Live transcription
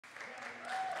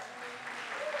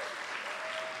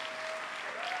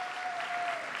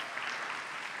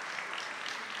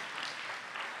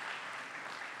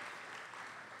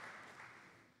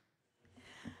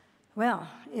Well,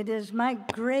 it is my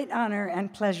great honor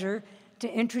and pleasure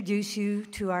to introduce you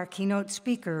to our keynote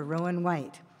speaker, Rowen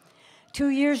White. 2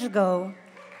 years ago,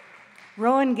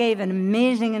 Rowen gave an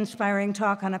amazing, inspiring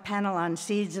talk on a panel on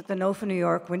seeds at the NOFA New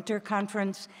York Winter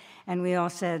Conference, and we all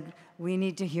said, we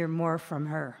need to hear more from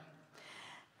her.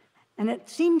 And it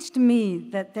seems to me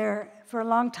that for a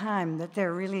long time, that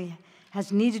there really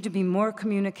has needed to be more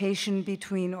communication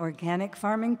between organic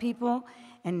farming people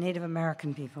and Native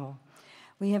American people.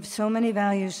 We have so many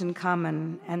values in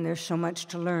common, and there's so much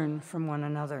to learn from one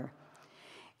another.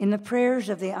 In the prayers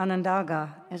of the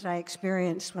Onondaga, as I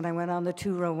experienced when I went on the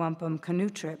two-row wampum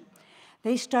canoe trip,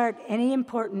 they start any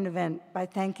important event by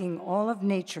thanking all of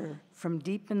nature from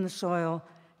deep in the soil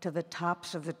to the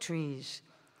tops of the trees.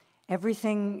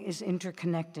 Everything is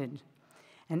interconnected.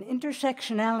 And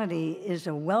intersectionality is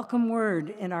a welcome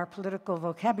word in our political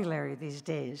vocabulary these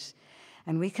days,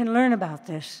 and we can learn about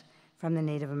this from the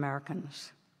Native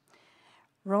Americans.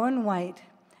 Rowen White,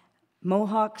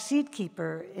 Mohawk seed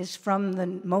keeper, is from the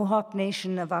Mohawk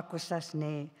Nation of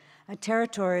Akwesasne, a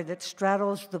territory that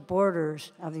straddles the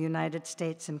borders of the United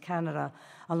States and Canada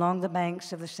along the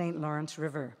banks of the St. Lawrence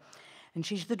River. And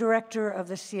she's the director of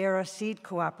the Sierra Seed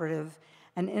Cooperative,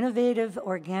 an innovative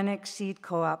organic seed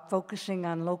co-op focusing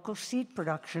on local seed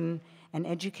production and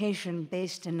education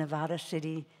based in Nevada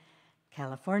City,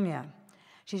 California.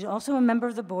 She's also a member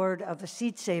of the board of the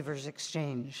Seed Savers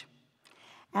Exchange.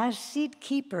 As seed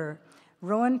keeper,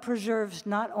 Rowen preserves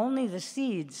not only the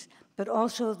seeds, but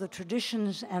also the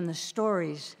traditions and the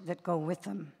stories that go with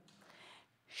them.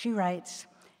 She writes,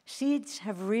 "Seeds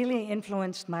have really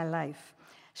influenced my life,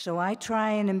 so I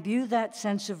try and imbue that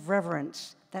sense of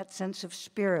reverence, that sense of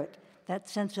spirit, that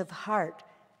sense of heart,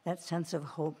 that sense of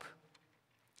hope."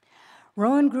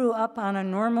 Rowen grew up on a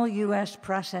normal US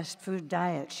processed food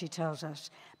diet, she tells us,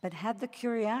 but had the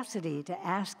curiosity to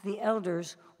ask the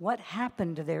elders what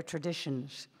happened to their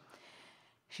traditions.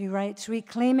 She writes,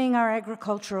 "Reclaiming our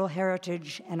agricultural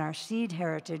heritage and our seed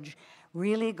heritage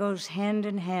really goes hand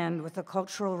in hand with the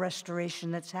cultural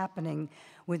restoration that's happening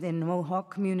within the Mohawk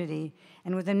community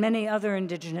and within many other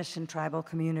indigenous and tribal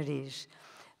communities.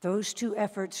 Those two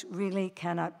efforts really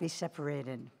cannot be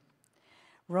separated."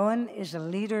 Rowen is a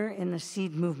leader in the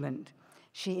seed movement.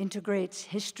 She integrates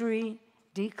history,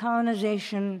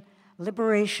 decolonization,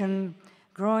 liberation,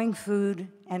 growing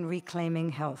food, and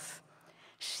reclaiming health.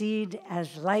 Seed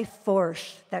as life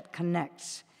force that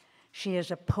connects. She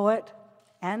is a poet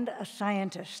and a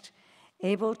scientist,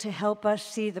 able to help us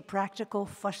see the practical,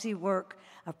 fussy work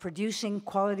of producing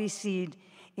quality seed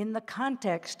in the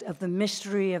context of the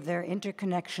mystery of their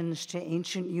interconnections to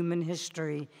ancient human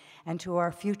history and to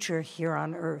our future here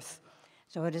on Earth.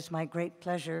 So it is my great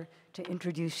pleasure to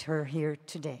introduce her here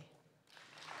today.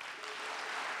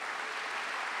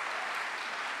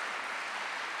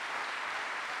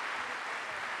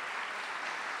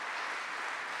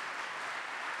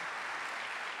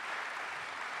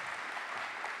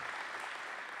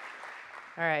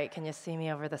 All right, can you see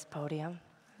me over this podium?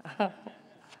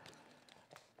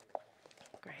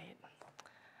 Great.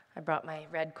 I brought my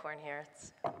red corn here.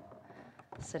 It's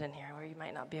sitting here where you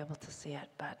might not be able to see it,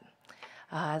 but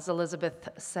as Elizabeth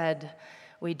said,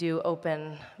 we do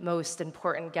open most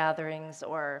important gatherings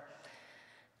or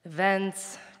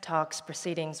events, talks,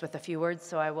 proceedings with a few words,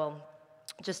 so I will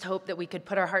just hope that we could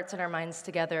put our hearts and our minds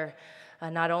together,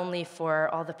 not only for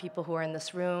all the people who are in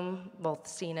this room, both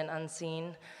seen and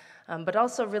unseen, but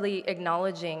also really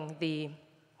acknowledging the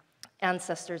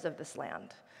ancestors of this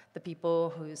land, the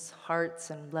people whose hearts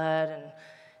and blood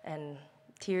and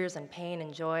tears and pain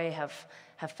and joy have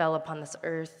fell upon this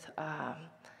earth,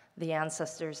 the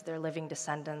ancestors, their living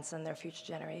descendants, and their future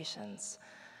generations.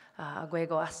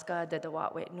 Akwesasne de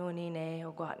dawatwet nuni ne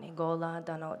ogwatni gola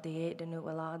danot de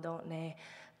denuwala don't ne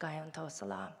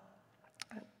gayantosala.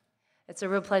 It's a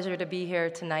real pleasure to be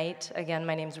here tonight. Again,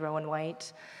 my name's Rowen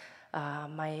White.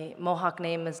 My Mohawk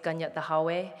name is Ganyat the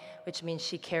Hawe, which means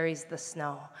she carries the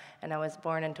snow. And I was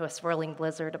born into a swirling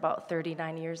blizzard about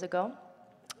 39 years ago,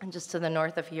 and just to the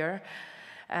north of here.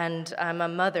 And I'm a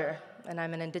mother, and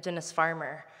I'm an indigenous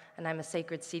farmer, and I'm a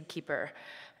sacred seed keeper.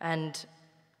 And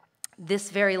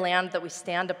this very land that we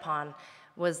stand upon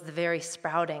was the very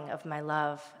sprouting of my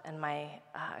love and my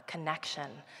connection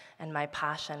and my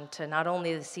passion to not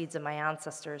only the seeds of my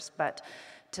ancestors, but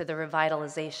to the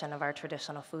revitalization of our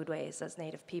traditional foodways as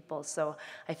Native people. So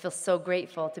I feel so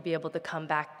grateful to be able to come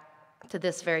back to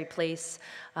this very place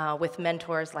with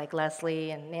mentors like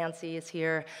Leslie, and Nancy is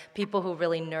here, people who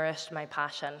really nourished my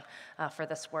passion for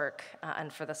this work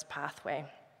and for this pathway.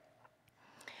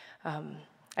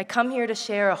 I come here to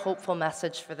share a hopeful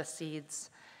message for the seeds.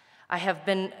 I have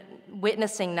been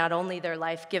witnessing not only their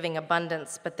life-giving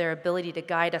abundance, but their ability to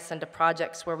guide us into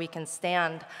projects where we can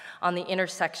stand on the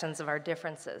intersections of our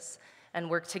differences and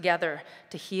work together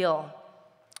to heal,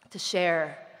 to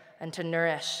share, and to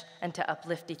nourish, and to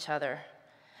uplift each other.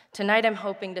 Tonight, I'm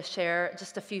hoping to share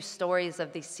just a few stories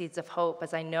of these seeds of hope,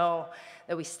 as I know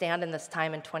that we stand in this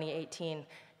time in 2018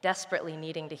 desperately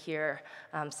needing to hear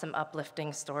some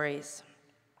uplifting stories.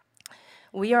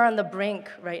 We are on the brink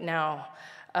right now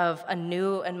of a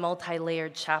new and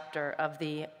multi-layered chapter of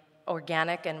the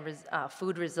organic and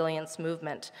food resilience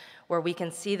movement, where we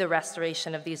can see the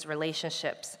restoration of these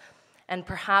relationships and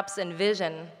perhaps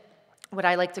envision what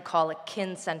I like to call a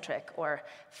kin-centric or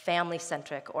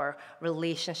family-centric or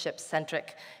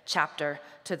relationship-centric chapter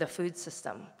to the food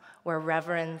system, where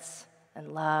reverence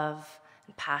and love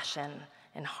and passion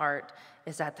and heart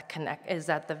is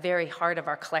at the very heart of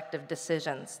our collective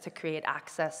decisions to create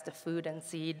access to food and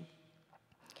seed.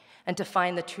 And to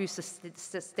find the true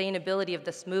sustainability of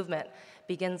this movement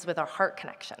begins with our heart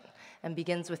connection and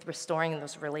begins with restoring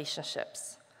those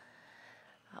relationships.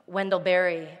 Wendell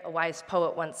Berry, a wise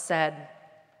poet, once said,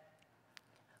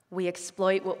 "We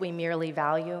exploit what we merely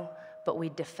value, but we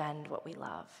defend what we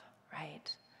love,"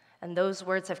 right? And those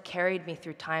words have carried me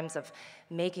through times of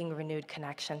making renewed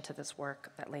connection to this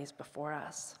work that lays before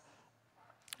us.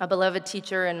 A beloved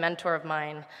teacher and mentor of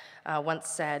mine once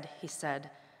said,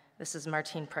 this is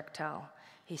Martin Prechtel,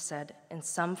 he said, "In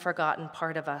some forgotten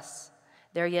part of us,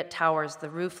 there yet towers the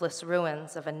roofless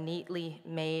ruins of a neatly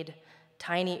made,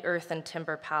 tiny earth and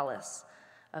timber palace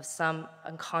of some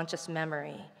unconscious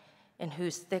memory in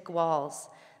whose thick walls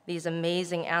these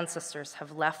amazing ancestors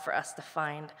have left for us to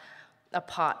find a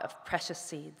pot of precious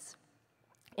seeds,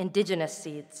 indigenous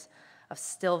seeds of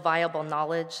still viable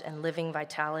knowledge and living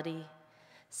vitality,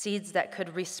 seeds that could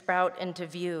resprout into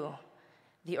view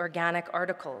the organic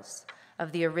articles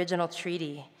of the original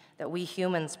treaty that we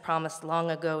humans promised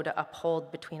long ago to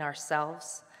uphold between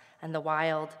ourselves and the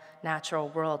wild, natural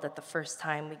world that the first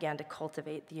time began to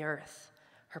cultivate the earth,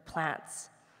 her plants,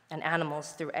 and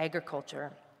animals through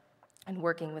agriculture and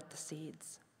working with the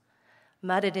seeds.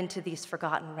 Mudded into these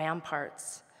forgotten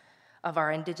ramparts of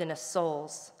our indigenous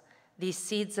souls, these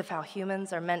seeds of how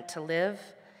humans are meant to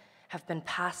live have been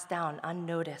passed down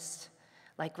unnoticed,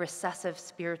 like recessive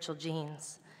spiritual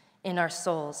genes in our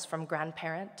souls from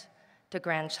grandparent to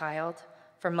grandchild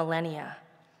for millennia,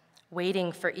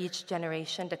 waiting for each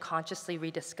generation to consciously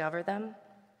rediscover them,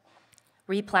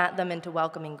 replant them into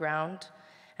welcoming ground,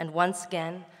 and once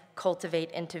again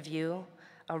cultivate into view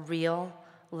a real,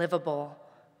 livable,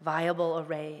 viable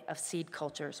array of seed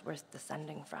cultures we're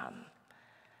descending from.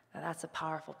 Now that's a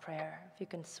powerful prayer. If you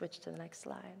can switch to the next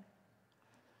slide.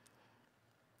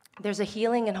 There's a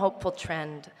healing and hopeful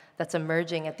trend that's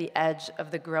emerging at the edge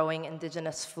of the growing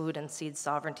indigenous food and seed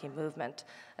sovereignty movement,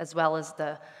 as well as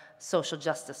the social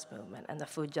justice movement and the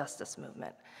food justice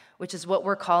movement, which is what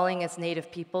we're calling as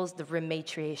Native peoples the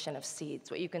rematriation of seeds.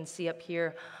 What you can see up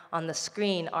here on the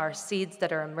screen are seeds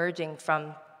that are emerging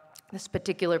from, this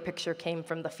particular picture came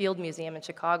from the Field Museum in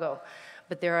Chicago,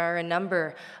 but there are a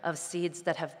number of seeds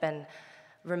that have been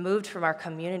removed from our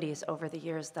communities over the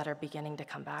years that are beginning to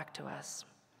come back to us.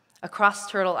 Across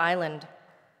Turtle Island,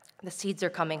 the seeds are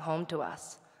coming home to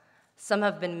us. Some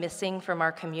have been missing from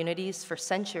our communities for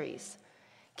centuries,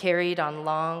 carried on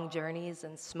long journeys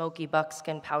in smoky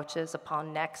buckskin pouches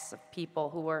upon necks of people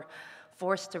who were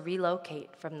forced to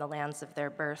relocate from the lands of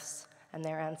their births and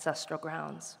their ancestral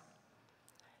grounds.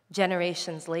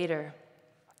 Generations later,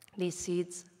 these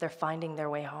seeds, they're finding their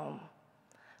way home.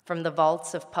 From the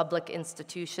vaults of public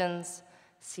institutions,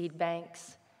 seed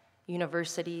banks,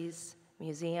 universities,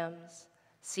 museums,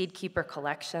 seed keeper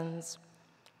collections,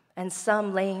 and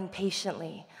some laying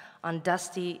patiently on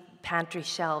dusty pantry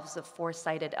shelves of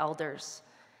foresighted elders,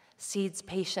 seeds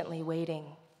patiently waiting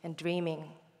and dreaming,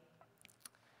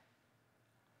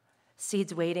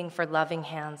 seeds waiting for loving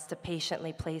hands to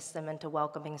patiently place them into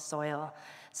welcoming soil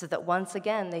so that once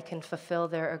again they can fulfill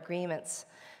their agreements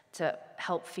to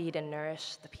help feed and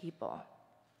nourish the people.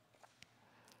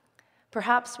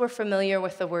 Perhaps we're familiar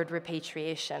with the word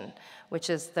repatriation, which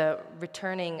is the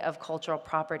returning of cultural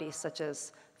properties such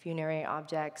as funerary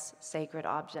objects, sacred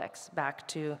objects, back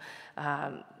to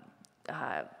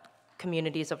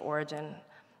communities of origin.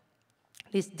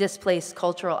 These displaced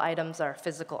cultural items are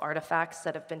physical artifacts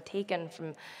that have been taken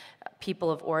from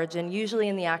people of origin, usually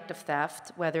in the act of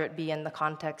theft, whether it be in the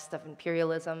context of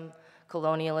imperialism,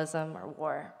 colonialism, or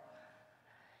war.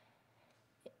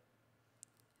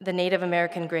 The Native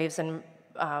American Graves and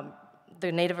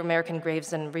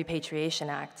Repatriation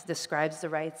Act describes the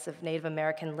rights of Native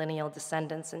American lineal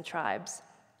descendants and tribes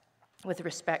with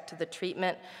respect to the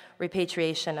treatment,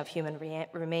 repatriation of human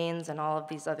remains, and all of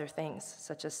these other things,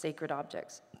 such as sacred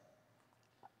objects.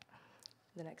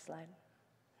 The next slide.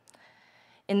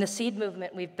 In the seed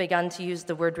movement, we've begun to use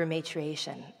the word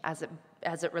rematriation as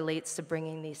it relates to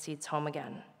bringing these seeds home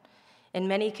again. In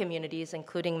many communities,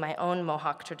 including my own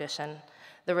Mohawk tradition,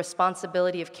 the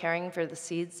responsibility of caring for the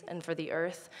seeds and for the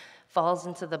earth falls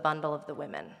into the bundle of the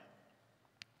women.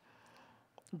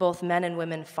 Both men and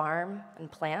women farm and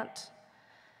plant,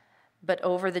 but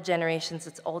over the generations,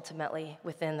 it's ultimately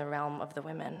within the realm of the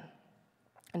women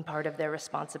and part of their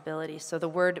responsibility. So the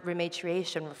word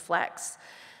rematriation reflects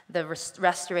the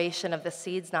restoration of the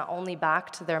seeds not only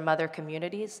back to their mother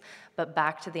communities, but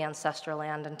back to the ancestral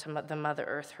land and to the Mother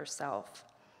Earth herself.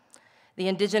 The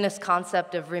indigenous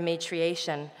concept of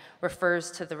rematriation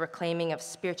refers to the reclaiming of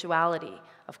spirituality,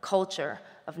 of culture,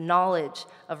 of knowledge,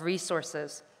 of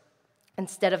resources,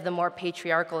 instead of the more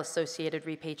patriarchal associated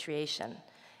repatriation.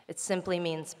 It simply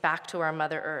means back to our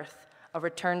Mother Earth, a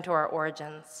return to our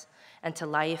origins, and to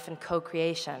life and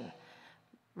co-creation,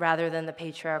 rather than the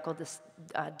patriarchal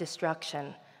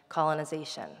destruction,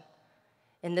 colonization.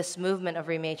 In this movement of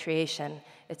rematriation,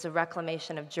 it's a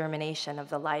reclamation of germination of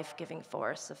the life-giving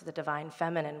force of the divine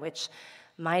feminine, which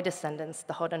my descendants,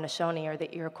 the Haudenosaunee or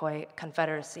the Iroquois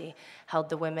Confederacy, held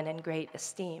the women in great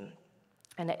esteem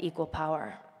and at equal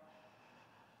power.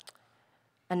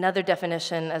 Another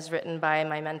definition, as written by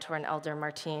my mentor and elder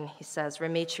Martine, he says,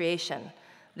 rematriation.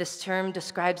 This term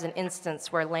describes an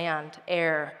instance where land,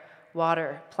 air,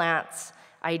 water, plants,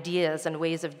 ideas, and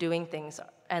ways of doing things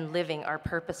and living are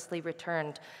purposely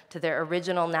returned to their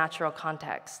original natural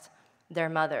context, their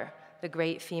mother, the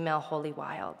great female holy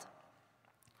wild.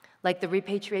 Like the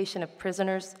repatriation of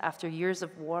prisoners after years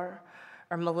of war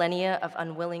or millennia of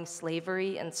unwilling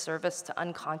slavery and service to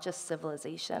unconscious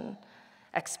civilization,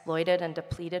 exploited and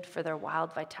depleted for their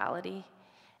wild vitality,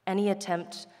 any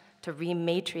attempt to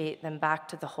rematriate them back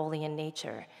to the holy in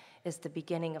nature is the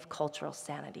beginning of cultural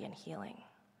sanity and healing.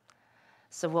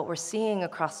 So what we're seeing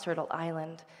across Turtle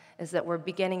Island is that we're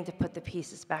beginning to put the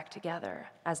pieces back together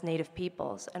as Native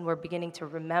peoples, and we're beginning to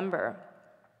remember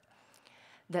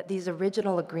that these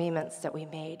original agreements that we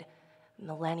made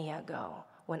millennia ago,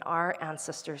 when our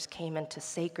ancestors came into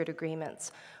sacred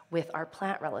agreements with our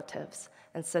plant relatives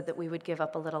and said that we would give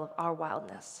up a little of our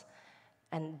wildness,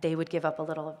 and they would give up a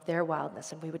little of their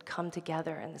wildness, and we would come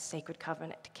together in the sacred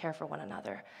covenant to care for one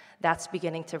another. That's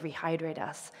beginning to rehydrate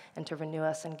us and to renew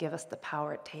us and give us the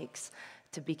power it takes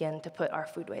to begin to put our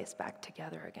foodways back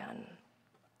together again.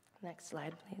 Next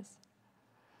slide, please.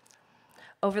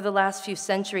 Over the last few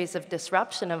centuries of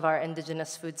disruption of our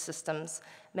indigenous food systems,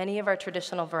 many of our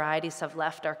traditional varieties have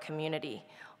left our community,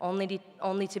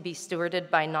 only to be stewarded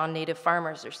by non-native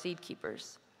farmers or seed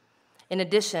keepers. In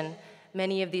addition,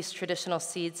 many of these traditional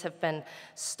seeds have been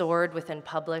stored within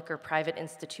public or private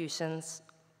institutions.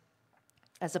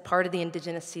 As a part of the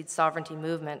indigenous seed sovereignty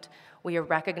movement, we are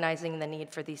recognizing the need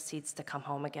for these seeds to come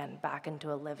home again, back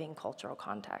into a living cultural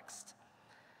context.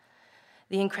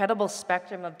 The incredible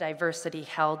spectrum of diversity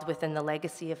held within the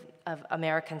legacy of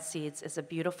American seeds is a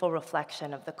beautiful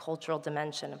reflection of the cultural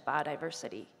dimension of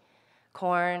biodiversity.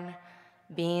 Corn,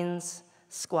 beans,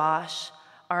 squash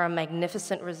are a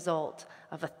magnificent result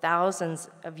of thousands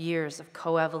of years of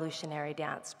coevolutionary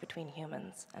dance between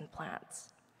humans and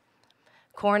plants.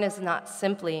 Corn is not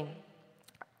simply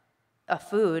a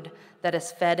food that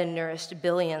has fed and nourished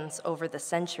billions over the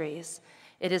centuries.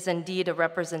 It is indeed a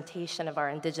representation of our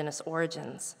indigenous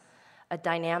origins, a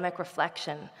dynamic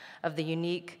reflection of the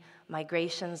unique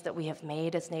migrations that we have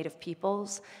made as Native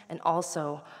peoples, and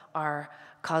also our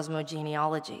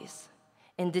cosmogenealogies.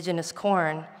 Indigenous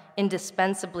corn,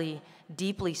 indispensably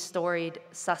deeply storied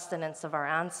sustenance of our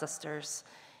ancestors,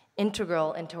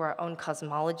 integral into our own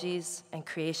cosmologies and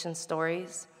creation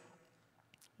stories.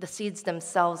 The seeds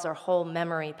themselves are whole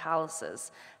memory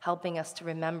palaces, helping us to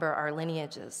remember our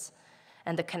lineages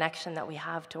and the connection that we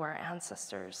have to our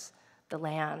ancestors, the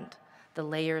land, the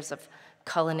layers of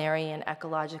culinary and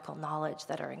ecological knowledge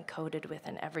that are encoded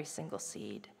within every single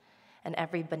seed and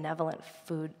every benevolent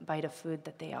bite of food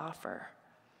that they offer.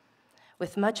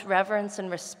 With much reverence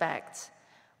and respect,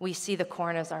 we see the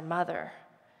corn as our mother.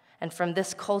 And from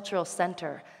this cultural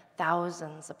center,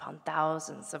 thousands upon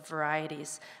thousands of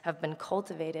varieties have been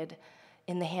cultivated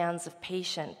in the hands of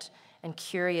patient and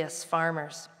curious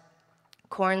farmers.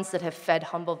 Corns that have fed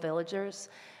humble villagers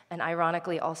and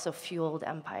ironically also fueled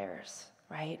empires,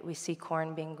 right? We see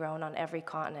corn being grown on every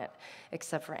continent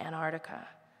except for Antarctica.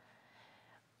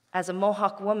 As a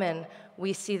Mohawk woman,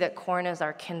 we see that corn is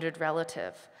our kindred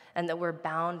relative and that we're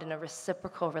bound in a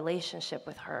reciprocal relationship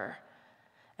with her.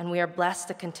 And we are blessed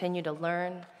to continue to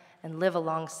learn and live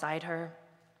alongside her.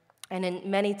 And in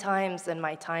many times in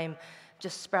my time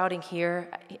just sprouting here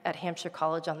at Hampshire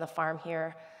College on the farm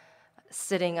here,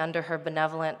 sitting under her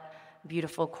benevolent,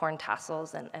 beautiful corn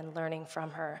tassels and learning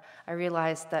from her, I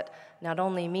realized that not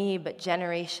only me, but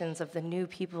generations of the new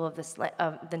people of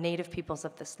the native peoples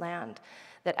of this land,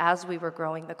 that as we were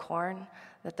growing the corn,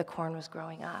 that the corn was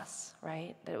growing us,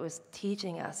 right? That it was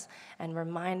teaching us and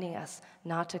reminding us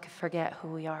not to forget who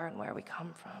we are and where we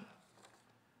come from.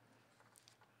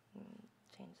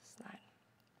 Change the slide.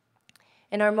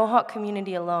 In our Mohawk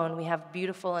community alone, we have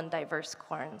beautiful and diverse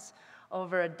corns.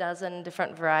 Over a dozen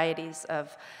different varieties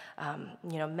of,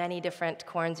 many different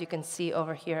corns you can see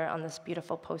over here on this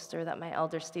beautiful poster that my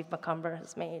elder Steve McCumber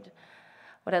has made.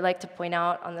 What I'd like to point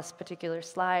out on this particular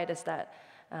slide is that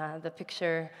the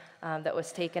picture that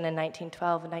was taken in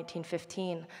 1912 and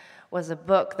 1915 was a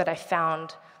book that I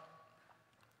found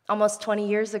almost 20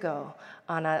 years ago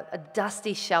on a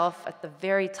dusty shelf at the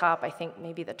very top, I think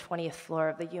maybe the 20th floor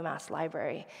of the UMass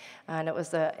Library. And it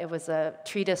was a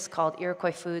treatise called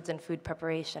Iroquois Foods and Food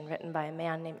Preparation, written by a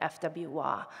man named F.W.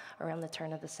 Waugh around the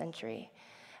turn of the century.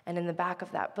 And in the back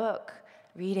of that book,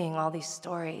 reading all these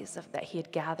stories that he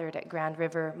had gathered at Grand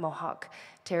River Mohawk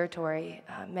territory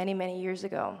many, many years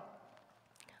ago,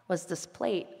 was this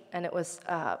plate, and it was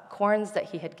corns that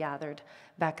he had gathered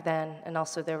back then, and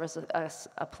also there was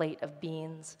a plate of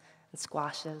beans and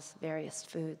squashes, various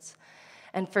foods.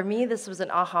 And for me, this was an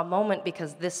aha moment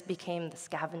because this became the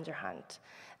scavenger hunt.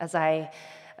 As I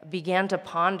began to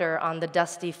ponder on the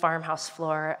dusty farmhouse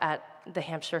floor at the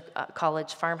Hampshire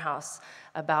College farmhouse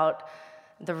about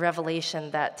the revelation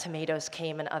that tomatoes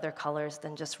came in other colors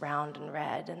than just round and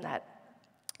red, and that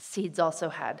seeds also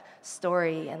had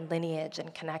story and lineage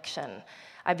and connection,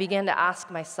 I began to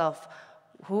ask myself,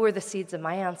 who were the seeds of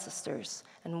my ancestors,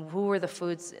 and who were the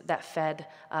foods that fed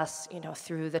us,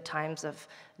 through the times of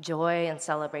joy and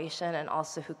celebration, and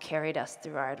also who carried us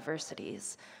through our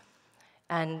adversities.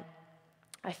 And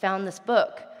I found this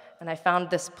book, and I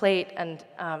found this plate, and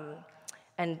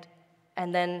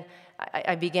then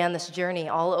I began this journey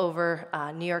all over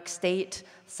New York State,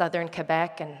 southern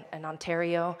Quebec, and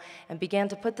Ontario, and began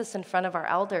to put this in front of our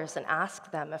elders and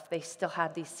ask them if they still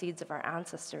had these seeds of our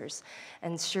ancestors.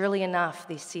 And surely enough,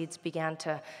 these seeds began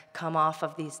to come off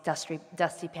of these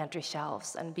dusty pantry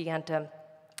shelves and began to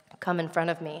come in front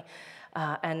of me.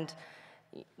 And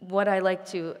what I like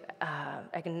to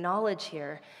acknowledge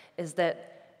here is that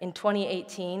in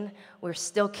 2018, we're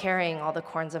still carrying all the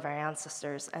corns of our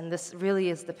ancestors, and this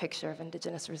really is the picture of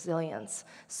Indigenous resilience.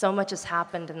 So much has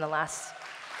happened in the last...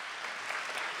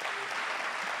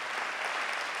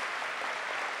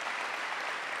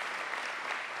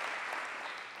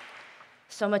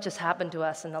 So much has happened to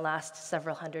us in the last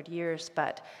several hundred years,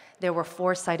 but there were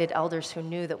foresighted elders who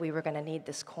knew that we were going to need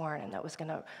this corn, and that was going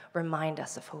to remind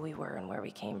us of who we were and where we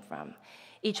came from.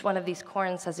 Each one of these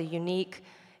corns is a unique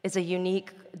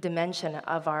dimension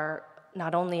of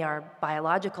not only our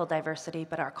biological diversity,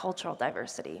 but our cultural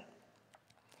diversity.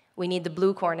 We need the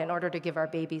blue corn in order to give our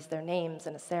babies their names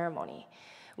in a ceremony.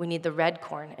 We need the red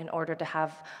corn in order to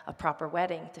have a proper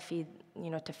wedding, to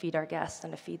feed our guests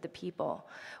and to feed the people.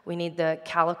 We need the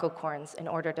calico corns in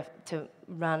order to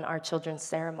run our children's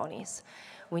ceremonies.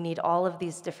 We need all of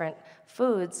these different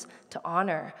foods to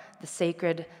honor the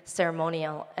sacred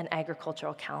ceremonial and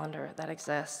agricultural calendar that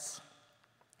exists.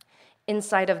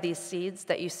 Inside of these seeds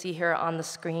that you see here on the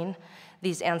screen,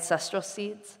 these ancestral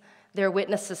seeds, they're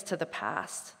witnesses to the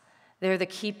past. They're the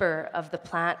keeper of the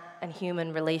plant and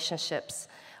human relationships,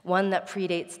 one that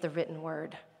predates the written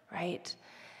word, right?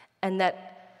 And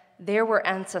that there were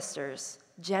ancestors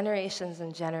generations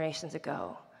and generations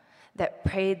ago that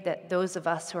prayed that those of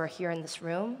us who are here in this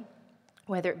room,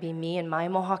 whether it be me and my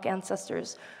Mohawk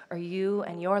ancestors, or you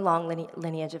and your long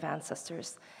lineage of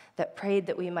ancestors, that prayed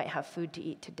that we might have food to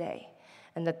eat today,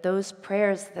 and that those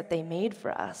prayers that they made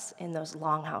for us in those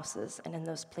longhouses and in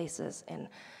those places in,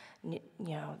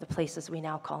 the places we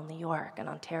now call New York and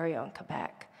Ontario and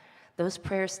Quebec, those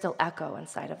prayers still echo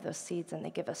inside of those seeds, and they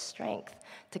give us strength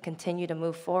to continue to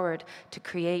move forward, to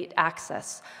create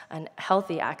access and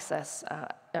healthy access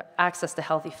to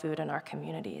healthy food in our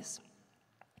communities.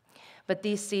 But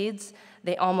these seeds,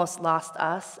 they almost lost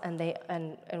us,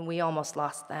 and we almost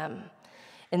lost them.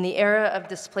 In the era of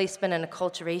displacement and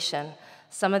acculturation,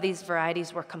 some of these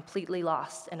varieties were completely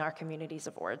lost in our communities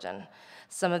of origin.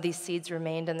 Some of these seeds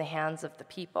remained in the hands of the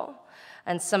people,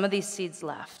 and some of these seeds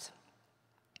left.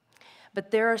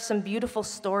 But there are some beautiful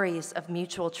stories of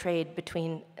mutual trade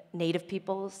between Native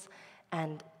peoples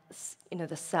and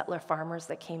the settler farmers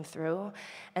that came through.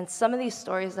 And some of these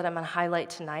stories that I'm going to highlight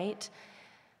tonight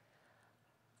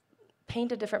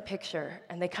paint a different picture,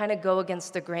 and they kind of go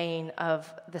against the grain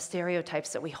of the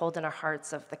stereotypes that we hold in our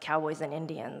hearts of the cowboys and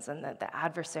Indians and the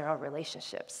adversarial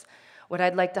relationships. What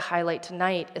I'd like to highlight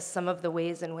tonight is some of the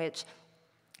ways in which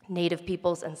Native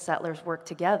peoples and settlers work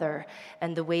together,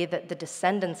 and the way that the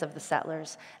descendants of the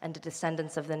settlers and the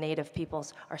descendants of the Native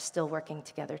peoples are still working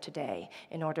together today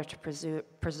in order to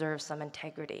preserve some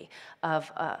integrity of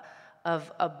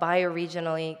a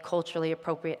bioregionally, culturally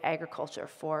appropriate agriculture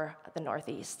for the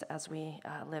Northeast as we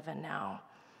live in now.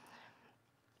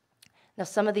 Now,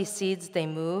 some of these seeds, they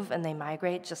move and they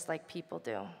migrate just like people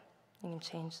do. You can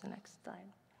change the next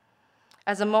slide.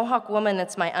 As a Mohawk woman,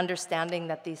 it's my understanding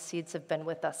that these seeds have been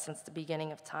with us since the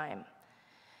beginning of time.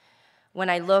 When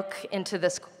I look into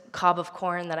this cob of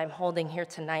corn that I'm holding here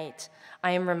tonight,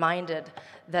 I am reminded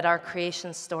that our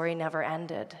creation story never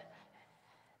ended.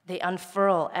 They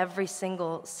unfurl every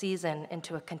single season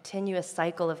into a continuous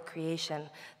cycle of creation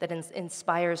that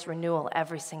inspires renewal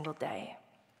every single day.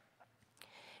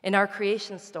 In our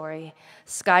creation story,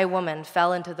 Sky Woman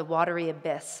fell into the watery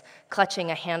abyss, clutching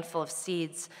a handful of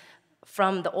seeds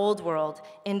from the old world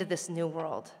into this new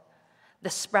world. The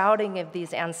sprouting of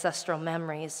these ancestral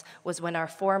memories was when our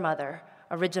foremother,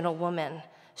 original woman,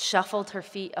 shuffled her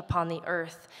feet upon the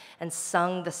earth and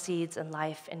sung the seeds and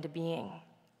life into being.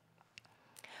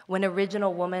 When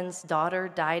original woman's daughter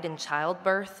died in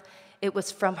childbirth, it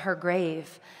was from her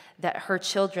grave that her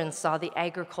children saw the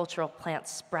agricultural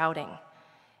plants sprouting,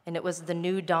 and it was the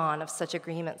new dawn of such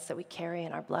agreements that we carry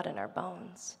in our blood and our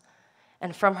bones.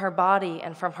 And from her body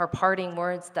and from her parting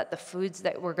words that the foods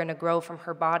that were going to grow from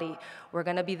her body were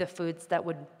going to be the foods that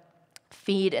would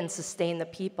feed and sustain the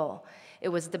people. It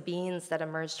was the beans that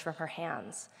emerged from her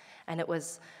hands, and it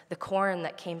was the corn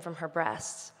that came from her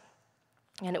breasts,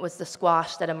 and it was the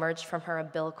squash that emerged from her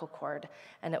umbilical cord,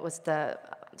 and it was the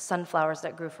sunflowers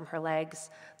that grew from her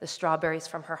legs, the strawberries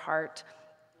from her heart,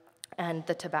 and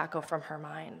the tobacco from her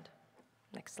mind.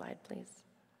 Next slide, please.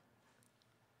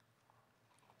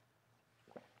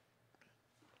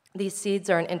 These seeds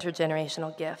are an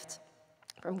intergenerational gift,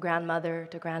 from grandmother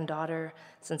to granddaughter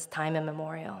since time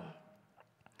immemorial.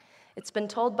 It's been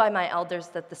told by my elders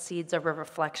that the seeds are a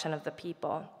reflection of the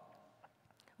people.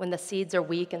 When the seeds are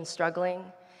weak and struggling,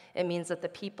 it means that the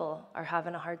people are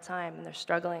having a hard time and they're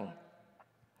struggling.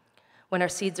 When our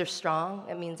seeds are strong,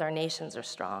 it means our nations are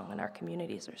strong and our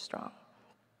communities are strong.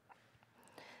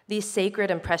 These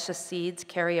sacred and precious seeds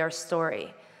carry our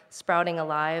story, sprouting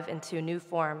alive into a new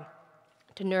form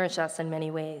to nourish us in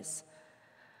many ways.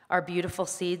 Our beautiful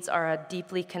seeds are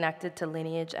deeply connected to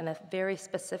lineage and a very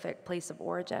specific place of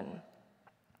origin.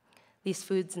 These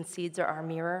foods and seeds are our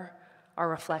mirror, our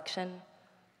reflection.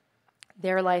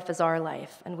 Their life is our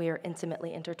life, and we are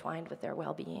intimately intertwined with their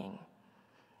well-being.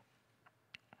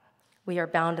 We are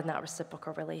bound in that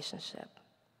reciprocal relationship.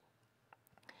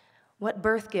 What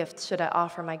birth gifts should I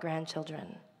offer my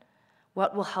grandchildren?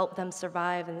 What will help them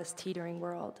survive in this teetering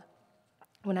world?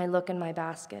 When I look in my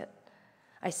basket,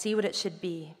 I see what it should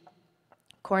be.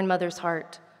 Corn mother's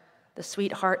heart, the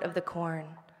sweet heart of the corn.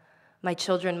 My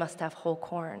children must have whole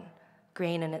corn,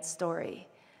 grain in its story,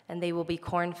 and they will be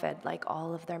corn-fed like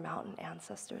all of their mountain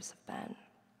ancestors have been.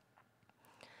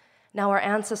 Now our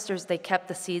ancestors, they kept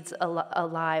the seeds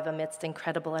alive amidst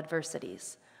incredible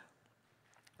adversities.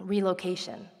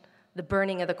 Relocation, the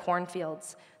burning of the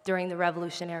cornfields during the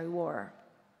Revolutionary War,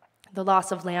 the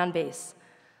loss of land base,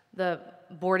 the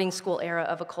boarding school era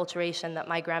of acculturation that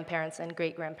my grandparents and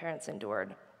great-grandparents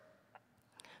endured.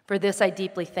 For this, I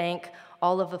deeply thank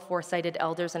all of the foresighted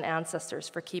elders and ancestors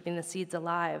for keeping the seeds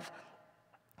alive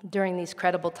during these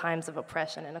credible times of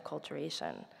oppression and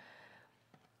acculturation.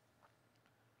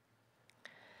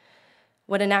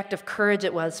 What an act of courage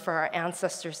it was for our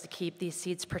ancestors to keep these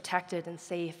seeds protected and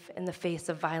safe in the face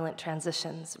of violent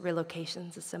transitions,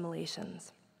 relocations,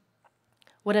 assimilations.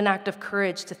 What an act of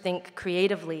courage to think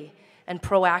creatively and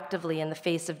proactively in the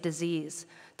face of disease,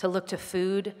 to look to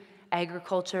food,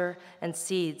 agriculture, and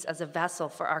seeds as a vessel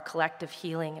for our collective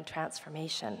healing and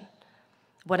transformation.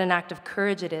 What an act of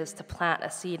courage it is to plant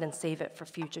a seed and save it for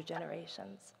future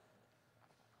generations.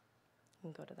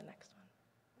 You can go to the next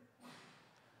one.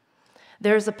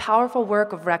 There is a powerful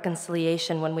work of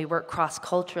reconciliation when we work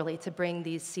cross-culturally to bring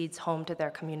these seeds home to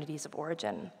their communities of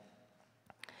origin.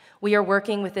 We are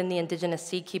working within the Indigenous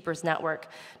Seed Keepers Network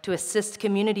to assist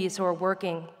communities who are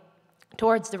working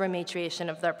towards the rematriation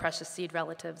of their precious seed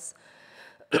relatives.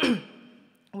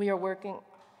 We are working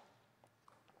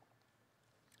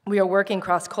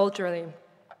cross-culturally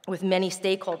with many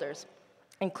stakeholders,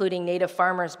 including Native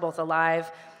farmers, both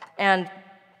alive and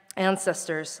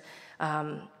ancestors,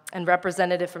 and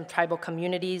representative from tribal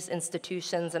communities,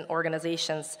 institutions, and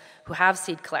organizations who have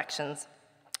seed collections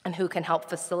and who can help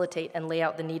facilitate and lay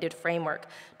out the needed framework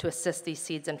to assist these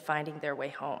seeds in finding their way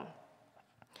home.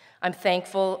 I'm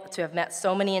thankful to have met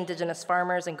so many Indigenous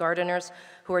farmers and gardeners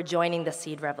who are joining the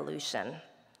seed revolution.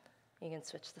 You can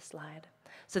switch the slide.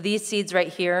 So these seeds right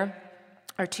here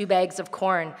are 2 bags of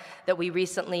corn that we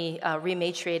recently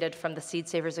rematriated from the Seed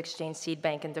Savers Exchange Seed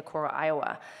Bank in Decorah,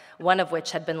 Iowa, one of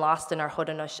which had been lost in our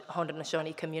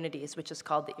Haudenosaunee communities, which is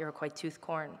called the Iroquois tooth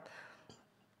corn.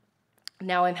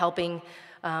 Now I'm helping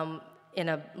in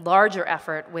a larger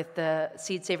effort with the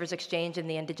Seed Savers Exchange and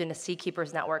the Indigenous Seed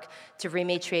Keepers Network to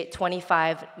rematriate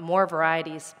 25 more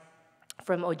varieties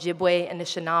from Ojibwe,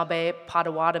 Anishinaabe,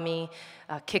 Potawatomi,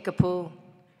 Kickapoo,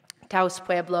 Taos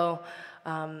Pueblo,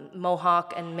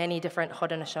 Mohawk, and many different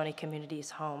Haudenosaunee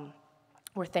communities home.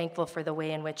 We're thankful for the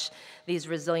way in which these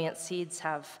resilient seeds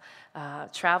have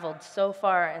traveled so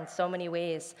far in so many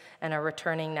ways and are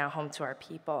returning now home to our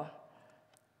people.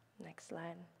 Next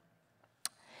slide.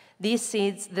 These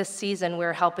seeds, this season,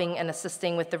 we're helping and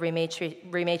assisting with the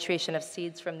rematriation of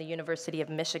seeds from the University of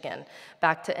Michigan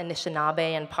back to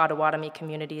Anishinaabe and Potawatomi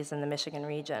communities in the Michigan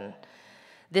region.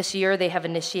 This year, they have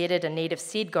initiated a native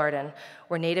seed garden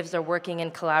where natives are working in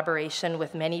collaboration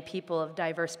with many people of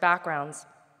diverse backgrounds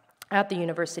at the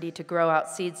university to grow out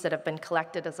seeds that have been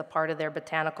collected as a part of their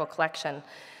botanical collection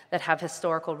that have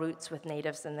historical roots with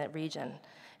natives in the region.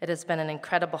 It has been an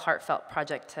incredible, heartfelt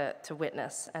project to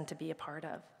witness and to be a part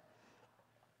of.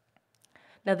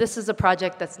 Now, this is a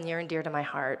project that's near and dear to my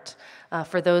heart.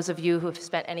 For those of you who have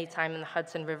spent any time in the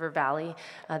Hudson River Valley,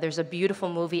 there's a beautiful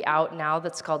movie out now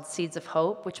that's called Seeds of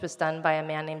Hope, which was done by a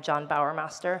man named John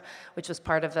Bowermaster, which was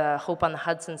part of the Hope on the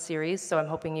Hudson series, so I'm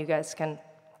hoping you guys can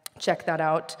check that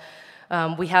out.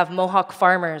 We have Mohawk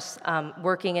farmers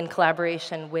working in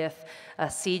collaboration with a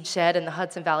seed shed in the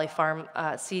Hudson Valley Farm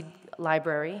Seed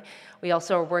Library. We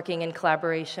also are working in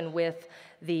collaboration with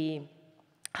the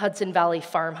Hudson Valley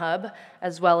Farm Hub,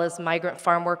 as well as migrant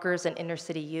farm workers and inner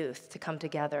city youth to come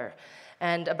together.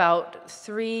 And about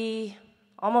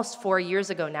almost 4 years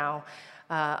ago now,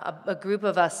 a group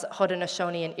of us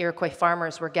Haudenosaunee and Iroquois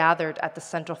farmers were gathered at the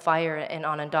Central Fire in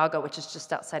Onondaga, which is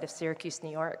just outside of Syracuse,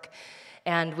 New York.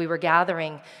 And we were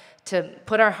gathering to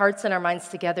put our hearts and our minds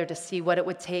together to see what it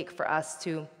would take for us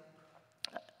to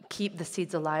keep the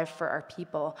seeds alive for our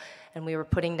people. And we were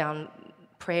putting down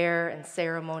prayer and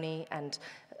ceremony and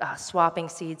swapping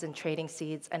seeds and trading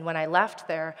seeds. And when I left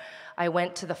there, I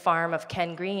went to the farm of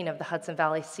Ken Green of the Hudson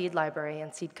Valley Seed Library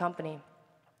and Seed Company.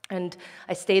 And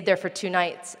I stayed there for 2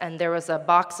 nights, and there was a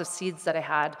box of seeds that I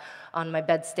had on my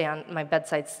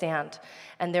bedside stand.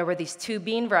 And there were these 2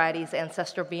 bean varieties,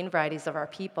 ancestral bean varieties of our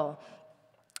people.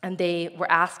 And they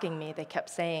were asking me, they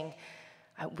kept saying,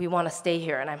 we want to stay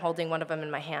here. And I'm holding one of them in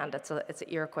my hand. It's an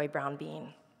Iroquois brown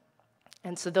bean.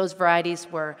 And so those varieties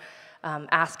were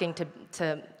asking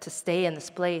to stay in this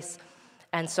place.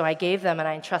 And so I gave them and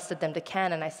I entrusted them to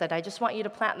Ken, and I said, I just want you to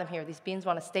plant them here. These beans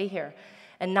want to stay here.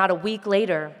 And not a week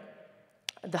later,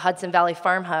 the Hudson Valley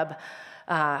Farm Hub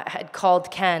had called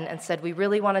Ken and said, we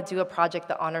really want to do a project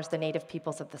that honors the native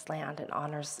peoples of this land and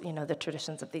honors, the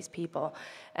traditions of these people.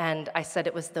 And I said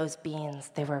it was those beans.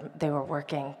 They were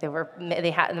working.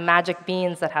 They had the magic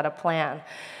beans that had a plan.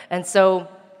 And so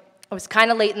it was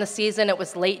kind of late in the season. It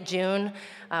was late June.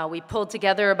 We pulled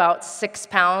together about 6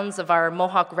 pounds of our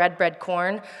Mohawk red bread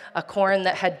corn, a corn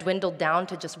that had dwindled down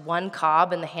to just 1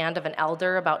 cob in the hand of an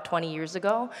elder about 20 years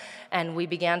ago. And we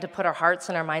began to put our hearts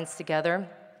and our minds together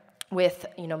with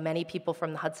many people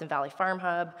from the Hudson Valley Farm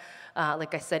Hub,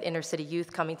 like I said, inner city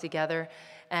youth coming together.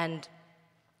 And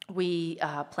we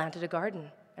planted a garden.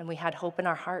 And we had hope in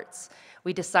our hearts.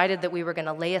 We decided that we were going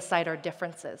to lay aside our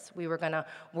differences. We were going to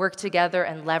work together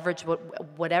and leverage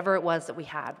whatever it was that we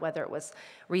had, whether it was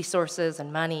resources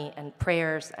and money and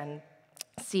prayers and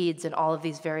seeds and all of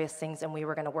these various things, and we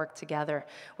were going to work together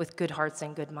with good hearts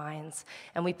and good minds.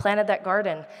 And we planted that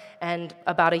garden, and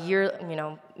about a year,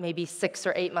 maybe 6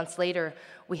 or 8 months later,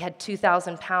 we had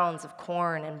 2,000 pounds of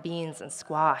corn and beans and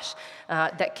squash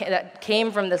that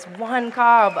came from this 1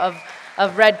 cob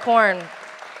of red corn.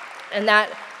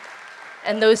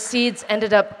 And those seeds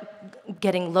ended up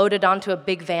getting loaded onto a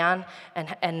big van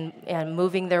and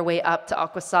moving their way up to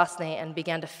Akwesasne and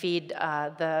began to feed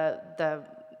the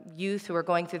youth who were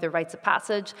going through the rites of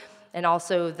passage and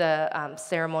also the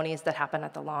ceremonies that happen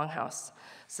at the Longhouse.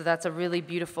 So that's a really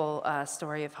beautiful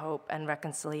story of hope and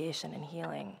reconciliation and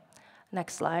healing.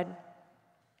 Next slide.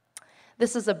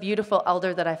 This is a beautiful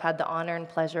elder that I've had the honor and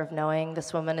pleasure of knowing.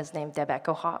 This woman is named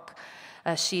Mohawk.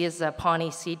 She is a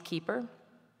Pawnee seed keeper.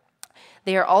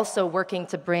 They are also working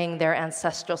to bring their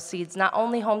ancestral seeds not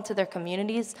only home to their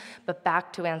communities, but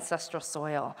back to ancestral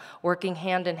soil, working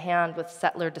hand in hand with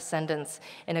settler descendants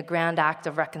in a grand act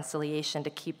of reconciliation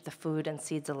to keep the food and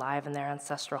seeds alive in their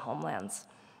ancestral homelands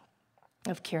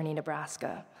of Kearney,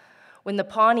 Nebraska. When the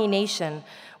Pawnee Nation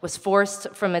was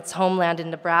forced from its homeland in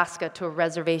Nebraska to a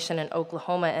reservation in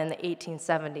Oklahoma in the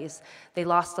 1870s, they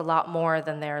lost a lot more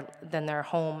than their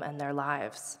home and their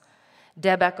lives.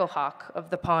 Deb Echohawk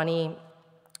of the Pawnee,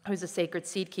 who's a sacred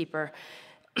seed keeper,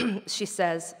 she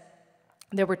says,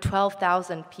 there were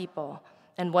 12,000 people,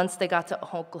 and once they got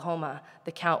to Oklahoma,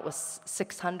 the count was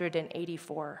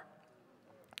 684.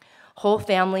 Whole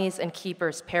families and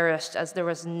keepers perished as there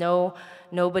was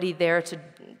nobody there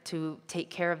to take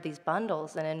care of these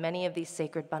bundles, and in many of these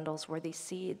sacred bundles were these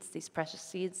seeds, these precious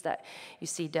seeds that you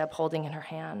see Deb holding in her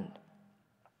hand.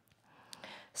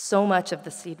 So much of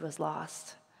the seed was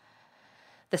lost.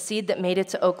 The seed that made it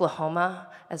to Oklahoma,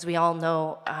 as we all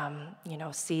know,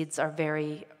 seeds are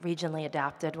very regionally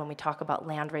adapted. When we talk about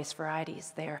landrace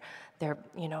varieties, they're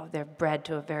bred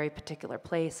to a very particular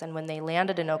place. And when they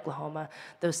landed in Oklahoma,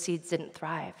 those seeds didn't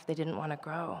thrive. They didn't want to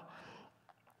grow.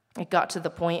 It got to the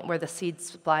point where the seed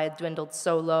supply had dwindled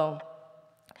so low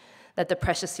that the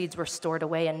precious seeds were stored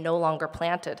away and no longer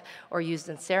planted or used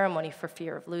in ceremony for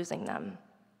fear of losing them.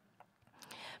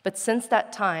 But since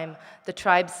that time, the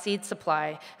tribe's seed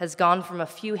supply has gone from a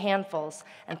few handfuls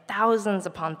and thousands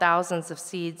upon thousands of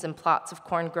seeds and plots of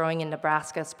corn growing in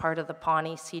Nebraska as part of the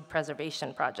Pawnee Seed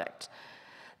Preservation Project.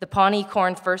 The Pawnee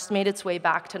corn first made its way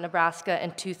back to Nebraska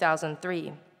in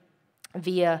 2003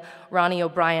 via Ronnie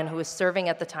O'Brien, who was serving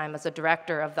at the time as a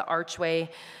director of the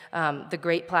Archway, the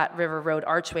Great Platte River Road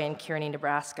Archway in Kearney,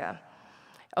 Nebraska.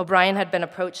 O'Brien had been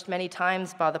approached many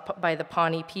times by the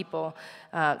Pawnee people,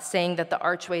 saying that the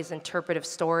Archway's interpretive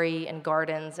story and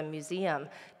gardens and museum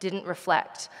didn't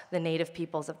reflect the native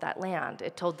peoples of that land.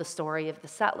 It told the story of the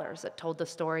settlers. It told the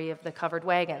story of the covered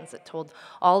wagons. It told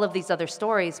all of these other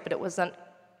stories, but it wasn't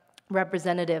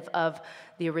representative of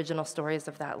the original stories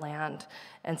of that land.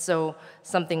 And so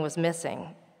something was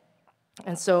missing.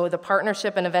 And so the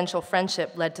partnership and eventual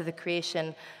friendship led to the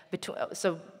creation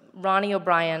Ronnie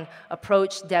O'Brien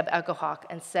approached Deb Echohawk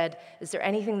and said, is there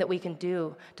anything that we can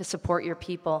do to support your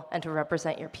people and to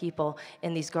represent your people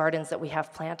in these gardens that we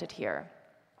have planted here?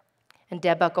 And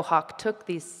Deb Echohawk took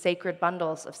these sacred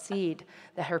bundles of seed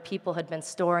that her people had been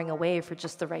storing away for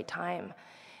just the right time,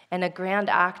 and a grand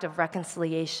act of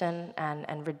reconciliation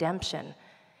and redemption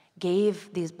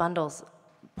gave these bundles,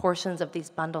 portions of these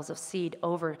bundles of seed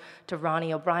over to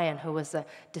Ronnie O'Brien, who was a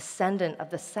descendant of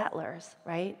the settlers,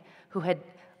 right, who had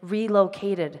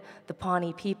relocated the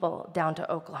Pawnee people down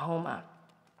to Oklahoma.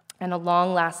 And a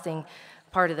long-lasting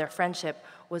part of their friendship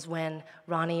was when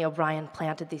Ronnie O'Brien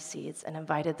planted these seeds and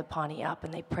invited the Pawnee up,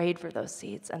 and they prayed for those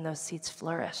seeds, and those seeds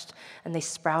flourished, and they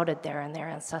sprouted there in their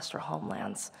ancestral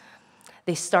homelands.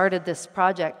 They started this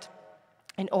project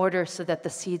in order so that the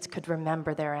seeds could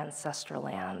remember their ancestral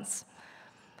lands.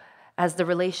 As the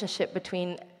relationship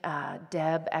between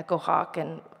Deb Echohawk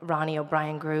and Ronnie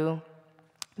O'Brien grew,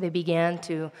 they began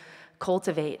to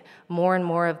cultivate more and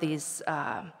more of these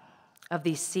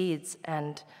seeds,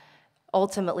 and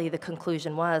ultimately the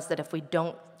conclusion was that if we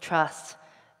don't trust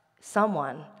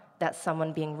someone, that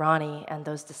someone being Ronnie and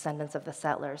those descendants of the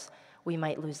settlers, we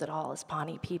might lose it all as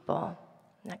Pawnee people.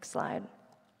 Next slide.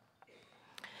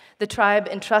 The tribe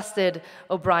entrusted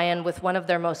O'Brien with one of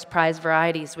their most prized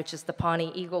varieties, which is the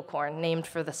Pawnee eagle corn, named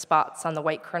for the spots on the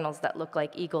white kernels that look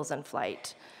like eagles in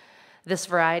flight. This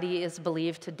variety is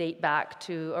believed to date back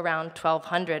to around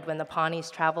 1200 when the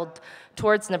Pawnees traveled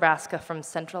towards Nebraska from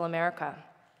Central America.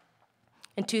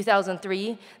 In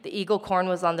 2003, the eagle corn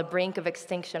was on the brink of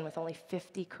extinction with only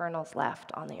 50 kernels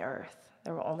left on the earth.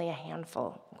 There were only a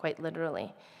handful, quite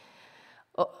literally.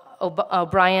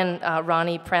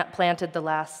 Ronnie planted the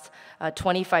last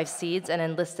 25 seeds and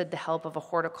enlisted the help of a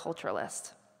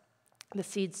horticulturalist. The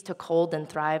seeds took hold and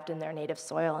thrived in their native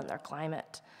soil and their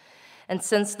climate. And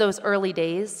since those early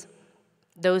days,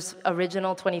 those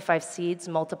original 25 seeds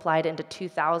multiplied into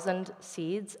 2,000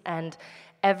 seeds, and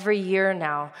every year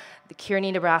now, the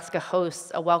Kearney, Nebraska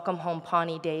hosts a Welcome Home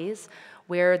Pawnee Days,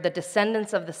 where the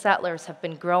descendants of the settlers have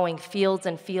been growing fields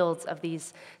and fields of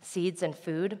these seeds and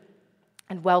food,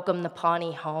 and welcome the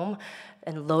Pawnee home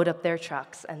and load up their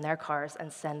trucks and their cars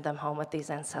and send them home with these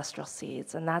ancestral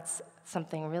seeds. And that's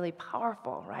something really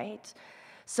powerful, right?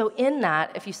 So in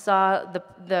that, if you saw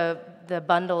the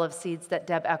bundle of seeds that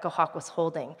Deb Echohawk was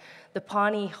holding, the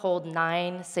Pawnee hold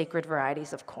 9 sacred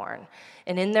varieties of corn.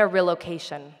 And in their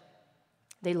relocation,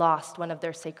 they lost one of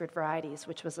their sacred varieties,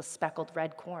 which was a speckled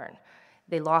red corn.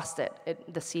 They lost it.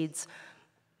 The seeds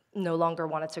no longer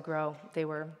wanted to grow. They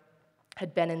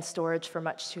had been in storage for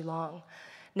much too long.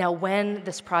 Now, when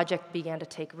this project began to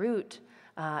take root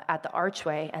at the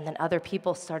archway, and then other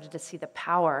people started to see the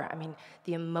power,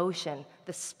 the emotion,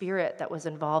 the spirit that was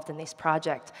involved in these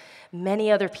projects,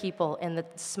 many other people in the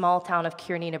small town of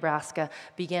Kearney, Nebraska,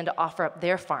 began to offer up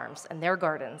their farms and their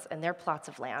gardens and their plots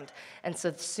of land. And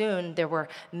so soon there were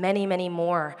many, many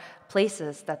more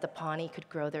places that the Pawnee could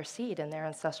grow their seed in their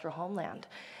ancestral homeland.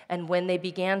 And when they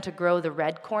began to grow the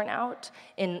red corn out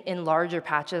in larger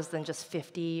patches than just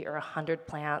 50 or 100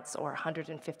 plants or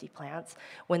 150 plants,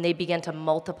 when they began to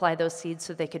multiply those seeds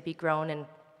so they could be grown in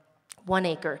 1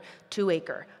 acre, 2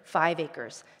 acre, 5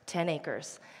 acres, 10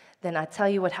 acres, then I tell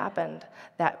you what happened.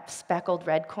 That speckled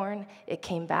red corn, it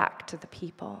came back to the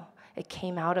people. It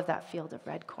came out of that field of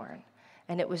red corn.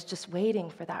 And it was just waiting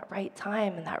for that right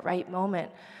time and that right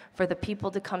moment for the people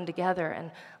to come together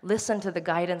and listen to the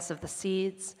guidance of the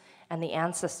seeds and the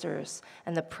ancestors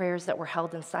and the prayers that were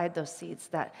held inside those seeds,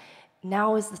 that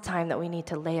now is the time that we need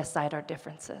to lay aside our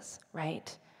differences,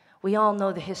 right? We all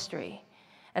know the history.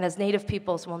 And as Native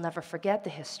peoples, we'll never forget the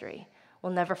history.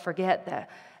 We'll never forget the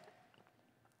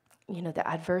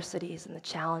adversities and the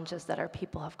challenges that our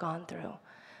people have gone through.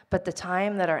 But the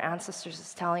time that our ancestors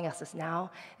is telling us is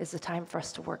now is the time for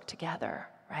us to work together,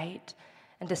 right?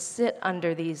 And to sit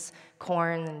under these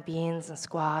corn and beans and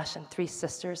squash and three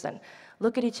sisters and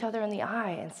look at each other in the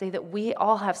eye and say that we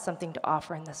all have something to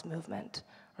offer in this movement,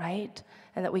 right?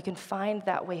 And that we can find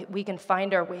that way, we can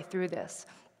find our way through this.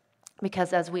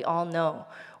 Because as we all know,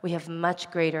 we have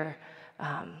much greater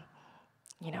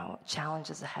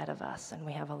challenges ahead of us, and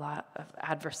we have a lot of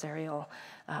adversarial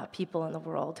people in the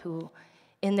world who,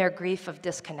 in their grief of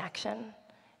disconnection,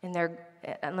 and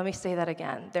let me say that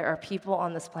again, there are people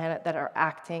on this planet that are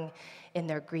acting in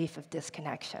their grief of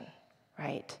disconnection,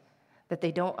 right? That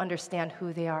they don't understand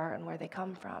who they are and where they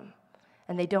come from,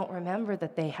 and they don't remember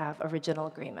that they have original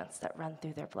agreements that run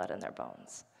through their blood and their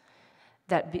bones.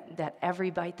 That every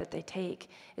bite that they take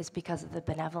is because of the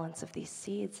benevolence of these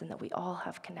seeds, and that we all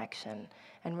have connection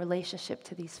and relationship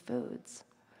to these foods.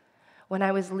 When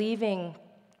I was leaving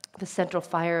the Central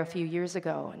Fire a few years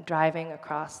ago and driving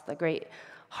across the great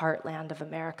heartland of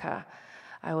America,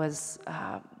 I was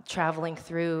traveling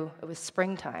through, it was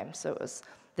springtime, so it was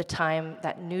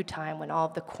that new time when all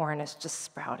of the corn is just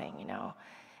sprouting,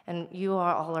 And you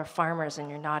all are farmers, and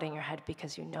you're nodding your head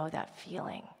because you know that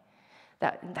feeling.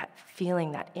 That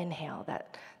feeling, that inhale,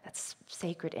 that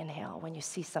sacred inhale when you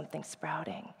see something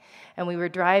sprouting. And we were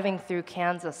driving through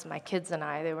Kansas, my kids and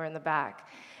I, they were in the back,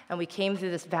 and we came through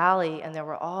this valley, and there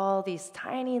were all these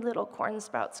tiny little corn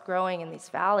sprouts growing in these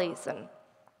valleys. And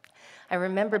I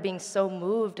remember being so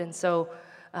moved and so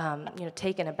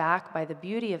taken aback by the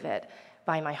beauty of it,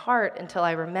 by my heart, until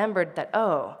I remembered that,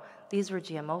 these were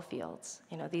GMO fields.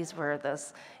 These were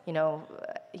those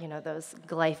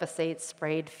glyphosate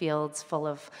sprayed fields full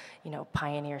of,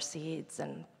 pioneer seeds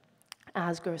and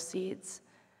Asgrow seeds.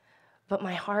 But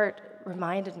my heart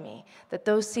reminded me that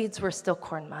those seeds were still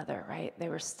Corn Mother, right? They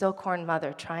were still Corn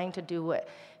Mother trying to do what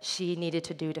she needed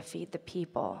to do to feed the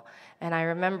people. And I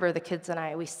remember the kids and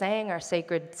I, we sang our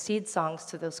sacred seed songs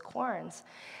to those corns.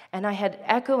 And I had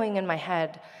echoing in my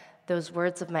head those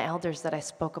words of my elders that I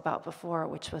spoke about before,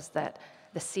 which was that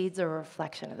the seeds are a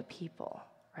reflection of the people,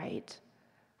 right?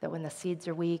 That when the seeds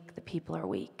are weak, the people are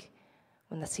weak.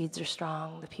 When the seeds are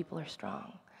strong, the people are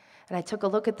strong. And I took a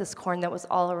look at this corn that was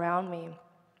all around me,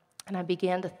 and I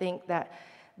began to think that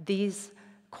these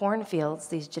cornfields,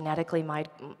 these genetically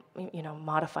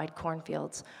modified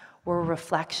cornfields, were a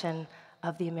reflection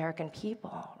of the American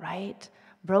people, right?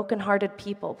 Broken-hearted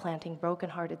people planting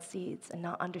broken-hearted seeds and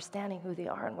not understanding who they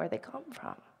are and where they come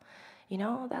from.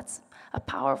 That's a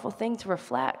powerful thing to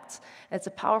reflect. It's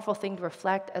a powerful thing to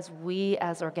reflect as we,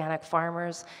 as organic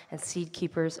farmers and seed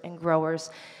keepers and growers,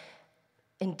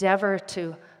 endeavor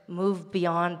to move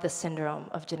beyond the syndrome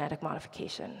of genetic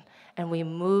modification. And we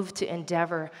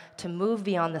endeavor to move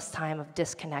beyond this time of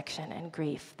disconnection and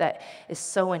grief that is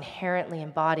so inherently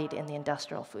embodied in the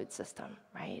industrial food system,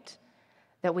 right?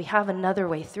 That we have another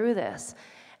way through this.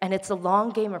 And it's a long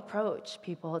game approach,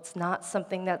 people. It's not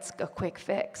something that's a quick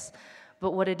fix.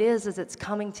 But what it is it's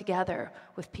coming together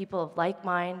with people of like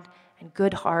mind and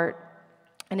good heart.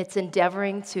 And it's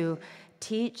endeavoring to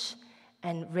teach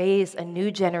and raise a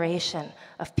new generation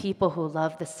of people who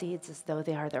love the seeds as though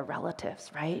they are their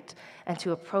relatives, right? And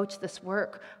to approach this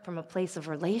work from a place of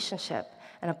relationship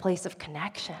and a place of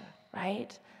connection,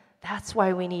 right? That's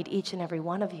why we need each and every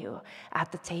one of you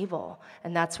at the table.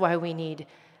 And that's why we need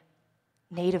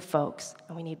Native folks,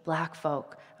 and we need Black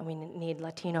folk, and we need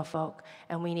Latino folk,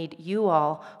 and we need you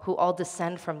all who all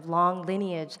descend from long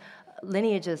lineage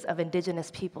lineages of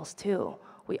indigenous peoples too.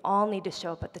 We all need to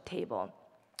show up at the table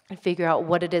and figure out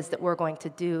what it is that we're going to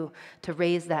do to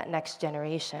raise that next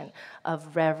generation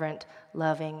of reverent,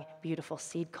 loving, beautiful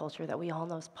seed culture that we all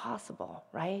know is possible,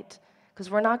 right? Because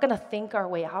we're not going to think our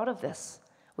way out of this.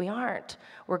 We aren't.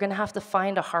 We're going to have to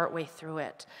find a heart way through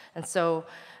it. And so,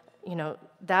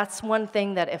 that's one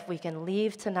thing that if we can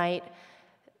leave tonight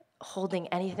holding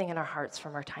anything in our hearts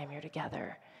from our time here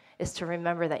together, is to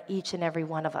remember that each and every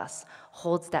one of us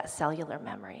holds that cellular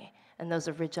memory and those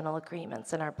original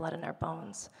agreements in our blood and our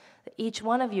bones. That each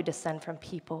one of you descend from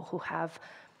people who have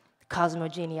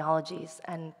cosmogenealogies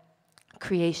and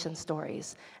creation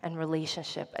stories and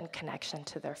relationship and connection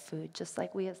to their food, just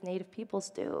like we as Native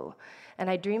peoples do. And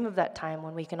I dream of that time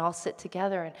when we can all sit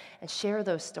together and share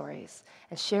those stories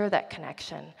and share that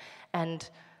connection and,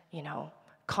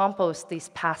 compost these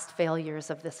past failures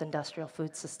of this industrial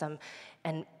food system.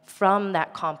 And from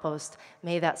that compost,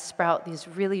 may that sprout these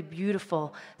really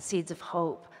beautiful seeds of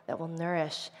hope that will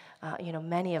nourish,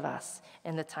 many of us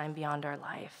in the time beyond our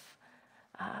life.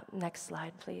 Next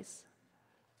slide, please.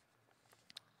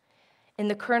 In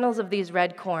the kernels of these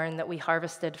red corn that we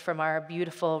harvested from our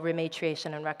beautiful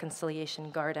Rematriation and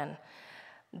Reconciliation garden,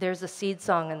 there's a seed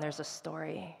song and there's a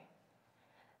story.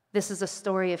 This is a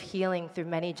story of healing through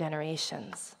many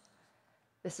generations.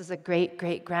 This is a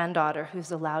great-great-granddaughter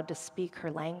who's allowed to speak her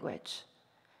language.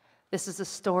 This is a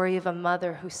story of a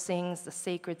mother who sings the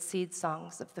sacred seed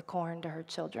songs of the corn to her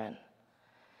children.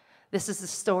 This is the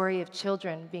story of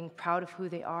children being proud of who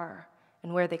they are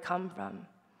and where they come from.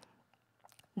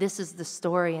 This is the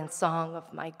story and song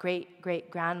of my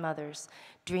great-great-grandmother's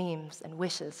dreams and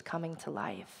wishes coming to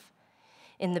life.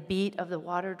 In the beat of the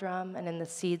water drum and in the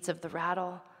seeds of the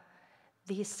rattle,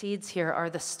 these seeds here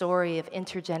are the story of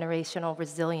intergenerational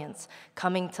resilience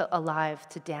coming alive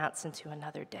to dance into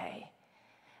another day.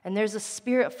 And there's a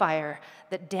spirit fire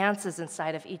that dances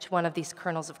inside of each one of these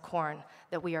kernels of corn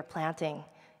that we are planting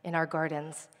in our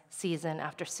gardens season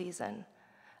after season.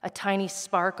 A tiny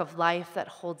spark of life that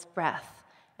holds breath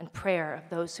and prayer of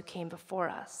those who came before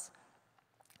us.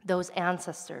 Those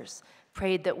ancestors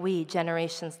prayed that we,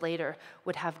 generations later,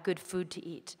 would have good food to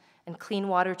eat and clean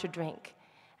water to drink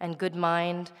and good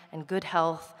mind and good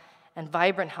health and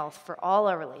vibrant health for all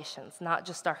our relations, not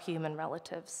just our human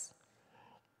relatives.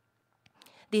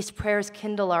 These prayers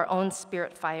kindle our own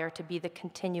spirit fire to be the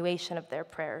continuation of their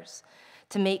prayers,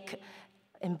 to make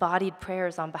embodied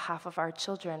prayers on behalf of our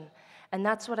children. And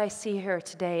that's what I see here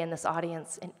today in this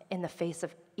audience, in the face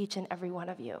of each and every one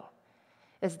of you,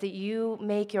 is that you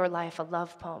make your life a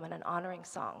love poem and an honoring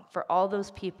song for all those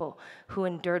people who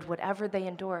endured whatever they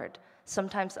endured,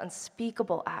 sometimes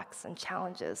unspeakable acts and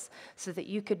challenges, so that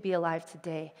you could be alive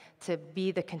today to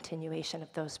be the continuation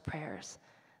of those prayers,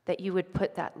 that you would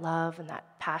put that love and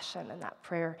that passion and that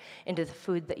prayer into the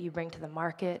food that you bring to the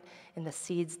market, in the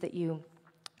seeds that you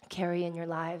carry in your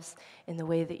lives, in the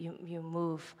way that you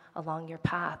move along your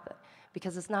path.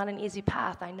 Because it's not an easy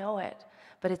path, I know it,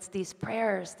 but it's these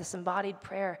prayers, this embodied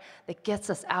prayer that gets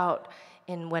us out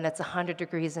when it's 100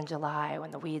 degrees in July,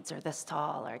 when the weeds are this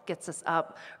tall, or it gets us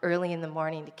up early in the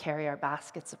morning to carry our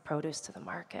baskets of produce to the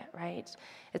market, right?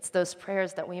 It's those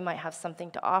prayers that we might have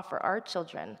something to offer our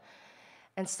children.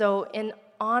 And so in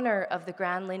honor of the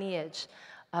grand lineage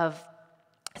of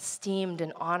esteemed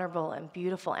and honorable and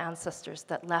beautiful ancestors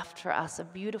that left for us a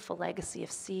beautiful legacy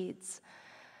of seeds,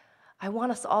 I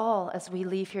want us all, as we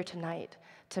leave here tonight,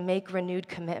 to make renewed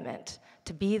commitment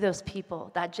to be those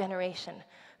people, that generation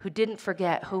who didn't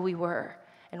forget who we were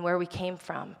and where we came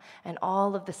from, and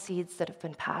all of the seeds that have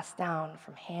been passed down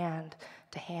from hand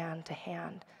to hand to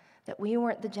hand, that we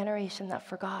weren't the generation that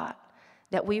forgot,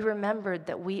 that we remembered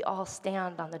that we all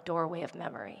stand on the doorway of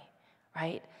memory,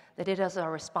 right? That it is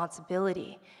our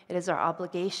responsibility, it is our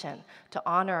obligation to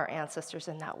honor our ancestors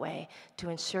in that way, to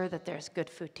ensure that there's good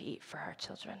food to eat for our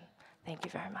children. Thank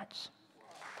you very much.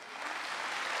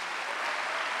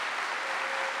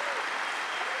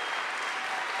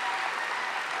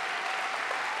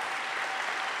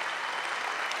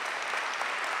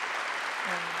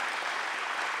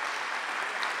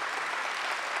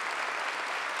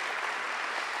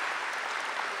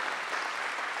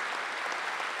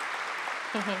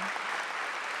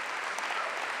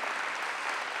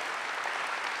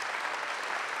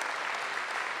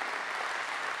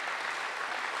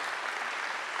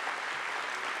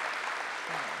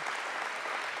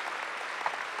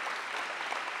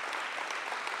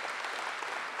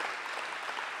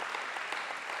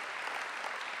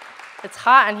 It's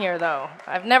hot in here, though.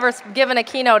 I've never given a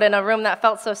keynote in a room that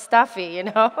felt so stuffy, you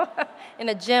know, in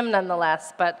a gym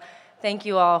nonetheless. But thank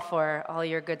you all for all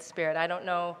your good spirit. I don't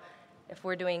know if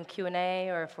we're doing Q&A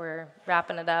or if we're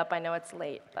wrapping it up. I know it's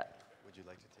late, but. Would you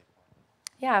like to take one?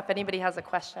 Yeah, if anybody has a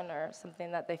question or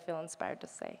something that they feel inspired to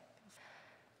say.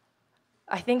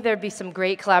 I think there'd be some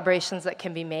great collaborations that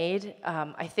can be made.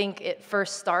 I think it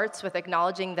first starts with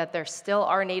acknowledging that there still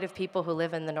are Native people who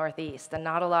live in the Northeast, and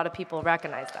not a lot of people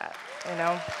recognize that, you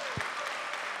know?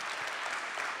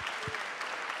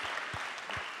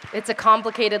 It's a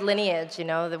complicated lineage, you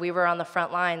know, that we were on the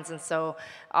front lines, and so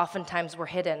oftentimes we're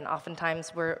hidden.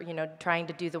 Oftentimes we're, you know, trying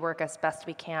to do the work as best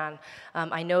we can.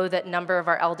 I know that a number of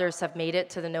our elders have made it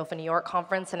to the NOFA New York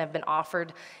conference and have been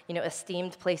offered, you know,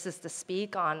 esteemed places to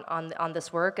speak on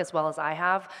this work, as well as I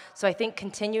have. So I think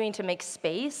continuing to make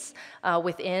space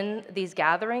within these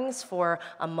gatherings for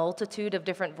a multitude of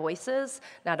different voices,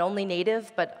 not only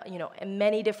Native, but, you know, in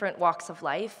many different walks of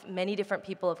life, many different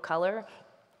people of color,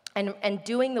 and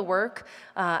doing the work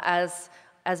as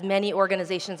many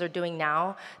organizations are doing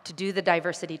now, to do the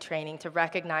diversity training, to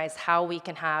recognize how we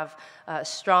can have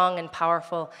strong and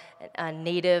powerful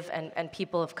Native and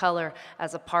people of color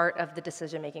as a part of the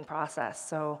decision-making process.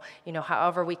 So, you know,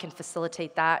 however we can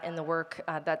facilitate that in the work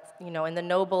that, you know, in the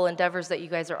noble endeavors that you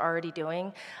guys are already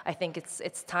doing, I think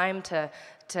it's time to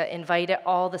invite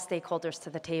all the stakeholders to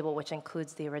the table, which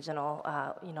includes the original,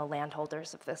 you know,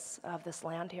 landholders of this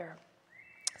land here.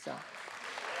 So,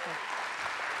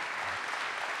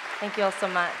 thank you all so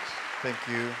much. Thank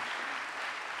you.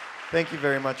 Thank you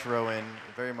very much, Rowen.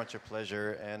 Very much a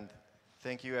pleasure. And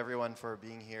thank you, everyone, for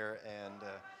being here. And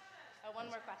One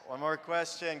more question. One more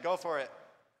question. Go for it.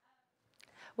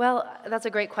 Well, that's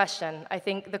a great question. I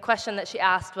think the question that she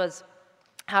asked was,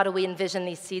 how do we envision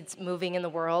these seeds moving in the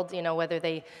world, you know, whether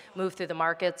they move through the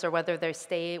markets or whether they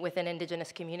stay within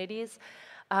Indigenous communities?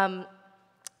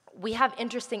 We have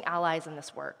interesting allies in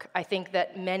this work. I think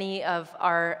that many of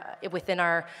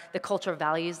the cultural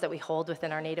values that we hold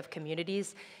within our Native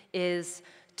communities is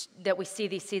that we see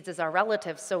these seeds as our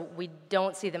relatives, so we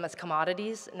don't see them as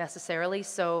commodities necessarily.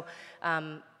 So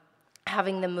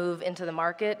having them move into the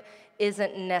market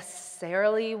isn't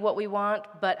necessarily what we want,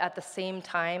 but at the same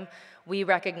time, we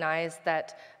recognize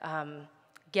that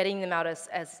getting them out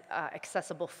as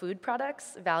accessible food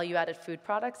products, value-added food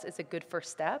products, is a good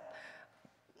first step.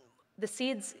 The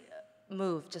seeds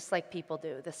move just like people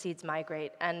do. The seeds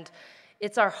migrate. And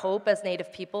it's our hope as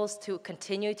Native peoples to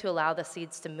continue to allow the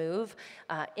seeds to move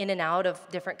in and out of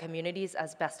different communities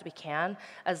as best we can,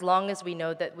 as long as we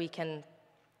know that we can,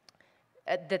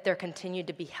 that they're continued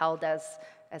to be held as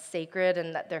sacred,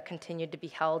 and that they're continued to be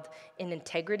held in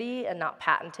integrity and not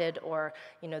patented, or,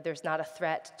 you know, there's not a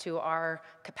threat to our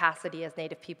capacity as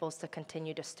Native peoples to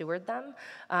continue to steward them.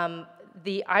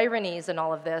 The ironies in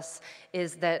all of this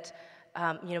is that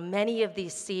you know, many of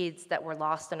these seeds that were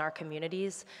lost in our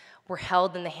communities were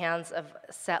held in the hands of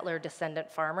settler descendant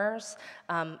farmers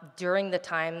during the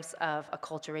times of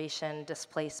acculturation,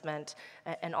 displacement,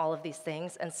 and all of these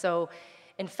things. And so,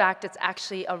 in fact, it's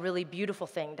actually a really beautiful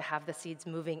thing to have the seeds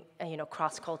moving, you know,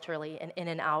 cross-culturally and in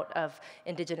and out of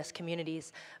Indigenous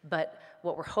communities. But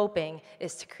what we're hoping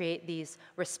is to create these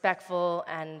respectful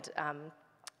and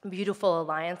beautiful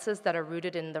alliances that are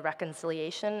rooted in the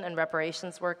reconciliation and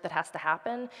reparations work that has to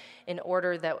happen, in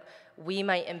order that we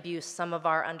might imbue some of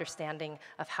our understanding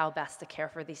of how best to care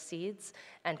for these seeds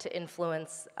and to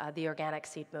influence the organic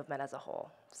seed movement as a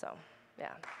whole. So,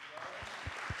 yeah.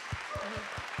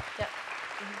 Yeah.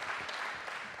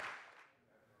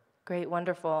 Great,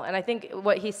 wonderful. And I think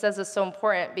what he says is so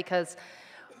important, because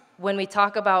when we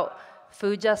talk about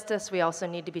food justice, we also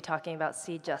need to be talking about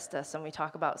seed justice. And we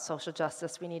talk about social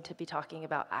justice, we need to be talking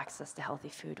about access to healthy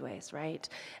foodways, right?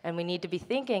 And we need to be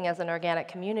thinking as an organic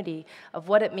community of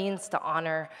what it means to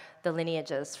honor the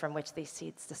lineages from which these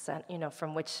seeds descend, you know,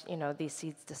 from which, you know, these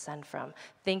seeds descend from.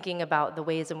 Thinking about the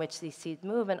ways in which these seeds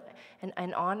move,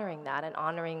 and honoring that, and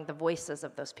honoring the voices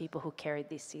of those people who carried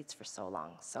these seeds for so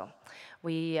long. So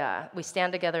we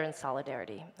stand together in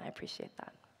solidarity. I appreciate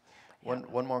that. Yeah.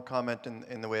 One more comment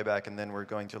in the way back, and then we're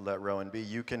going to let Rowen be.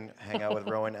 You can hang out with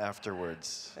Rowen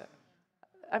afterwards.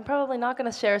 I'm probably not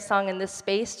going to share a song in this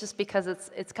space, just because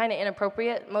it's kind of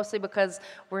inappropriate, mostly because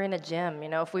we're in a gym. You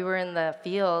know, if we were in the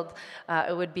field,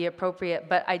 it would be appropriate.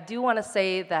 But I do want to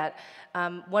say that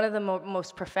one of the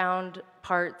most profound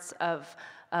parts of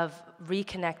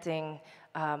reconnecting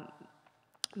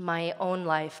my own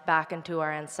life back into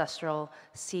our ancestral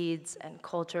seeds and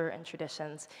culture and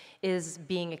traditions is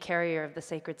being a carrier of the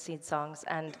sacred seed songs.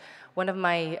 And one of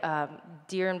my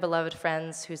dear and beloved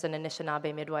friends, who's an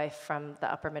Anishinaabe midwife from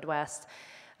the upper Midwest,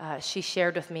 she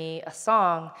shared with me a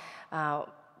song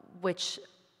which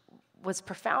was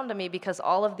profound to me because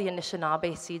all of the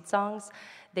Anishinaabe seed songs,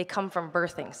 they come from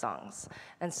birthing songs.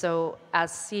 And so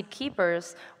as seed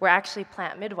keepers, we're actually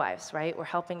plant midwives, right? We're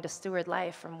helping to steward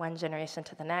life from one generation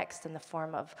to the next in the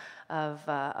form of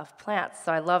plants.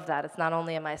 So I love that. It's not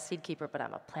only am I a seed keeper, but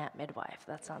I'm a plant midwife.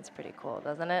 That sounds pretty cool,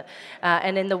 doesn't it?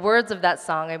 And in the words of that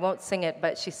song, I won't sing it,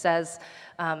 but she says,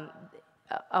 a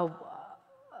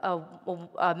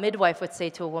midwife would say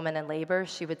to a woman in labor,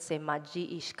 she would say,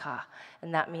 Maji ishka,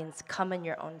 and that means come in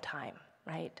your own time,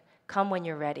 right? Come when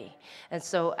you're ready. And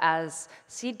so as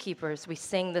seed keepers, we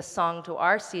sing this song to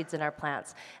our seeds and our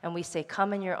plants, and we say,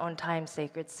 come in your own time,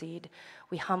 sacred seed.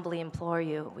 We humbly implore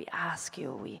you, we ask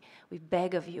you, we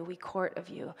beg of you, we court of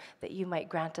you, that you might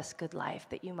grant us good life,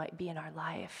 that you might be in our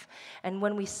life. And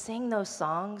when we sing those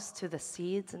songs to the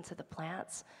seeds and to the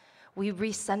plants, we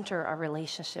recenter our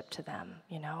relationship to them,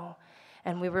 you know?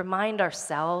 And we remind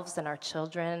ourselves and our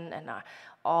children and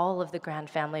all of the grand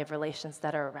family of relations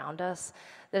that are around us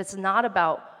that it's not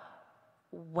about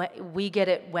when we get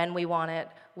it when we want it,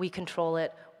 we control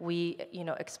it, we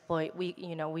exploit, we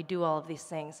do all of these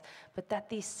things, but that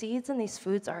these seeds and these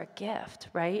foods are a gift,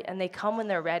 right? And they come when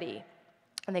they're ready,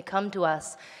 and they come to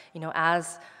us,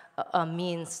 as a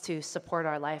means to support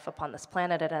our life upon this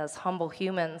planet. And as humble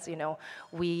humans,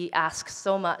 we ask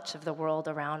so much of the world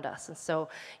around us. And so,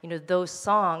 those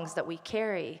songs that we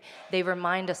carry, they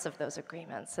remind us of those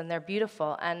agreements, and they're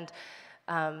beautiful. And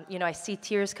I see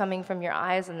tears coming from your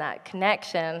eyes and that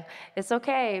connection. It's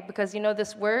okay, because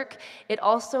this work, it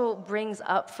also brings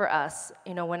up for us,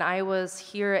 when I was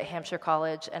here at Hampshire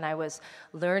College and I was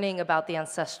learning about the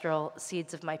ancestral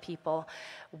seeds of my people,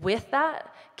 with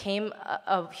that came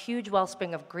a huge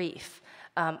wellspring of grief,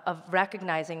 of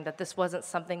recognizing that this wasn't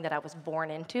something that I was born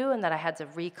into and that I had to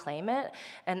reclaim it.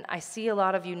 And I see a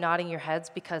lot of you nodding your heads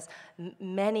because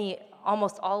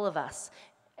almost all of us,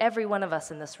 every one of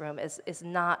us in this room is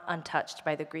not untouched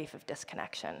by the grief of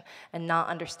disconnection and not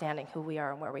understanding who we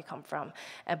are and where we come from.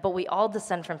 But we all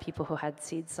descend from people who had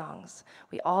seed songs.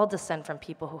 We all descend from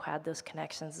people who had those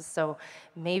connections. So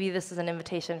maybe this is an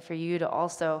invitation for you to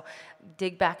also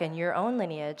dig back in your own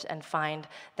lineage and find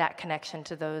that connection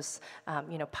to those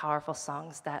powerful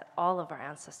songs that all of our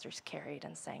ancestors carried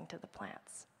and sang to the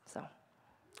plants. So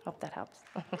hope that helps.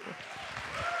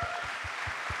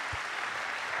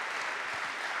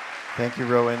 Thank you,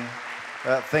 Rowen.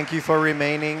 Thank you for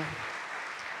remaining.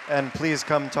 And please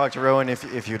come talk to Rowen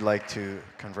if you'd like to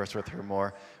converse with her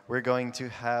more. We're going to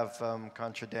have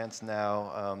Contra Dance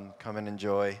now. Come and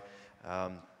enjoy.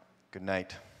 Good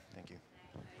night. Thank you.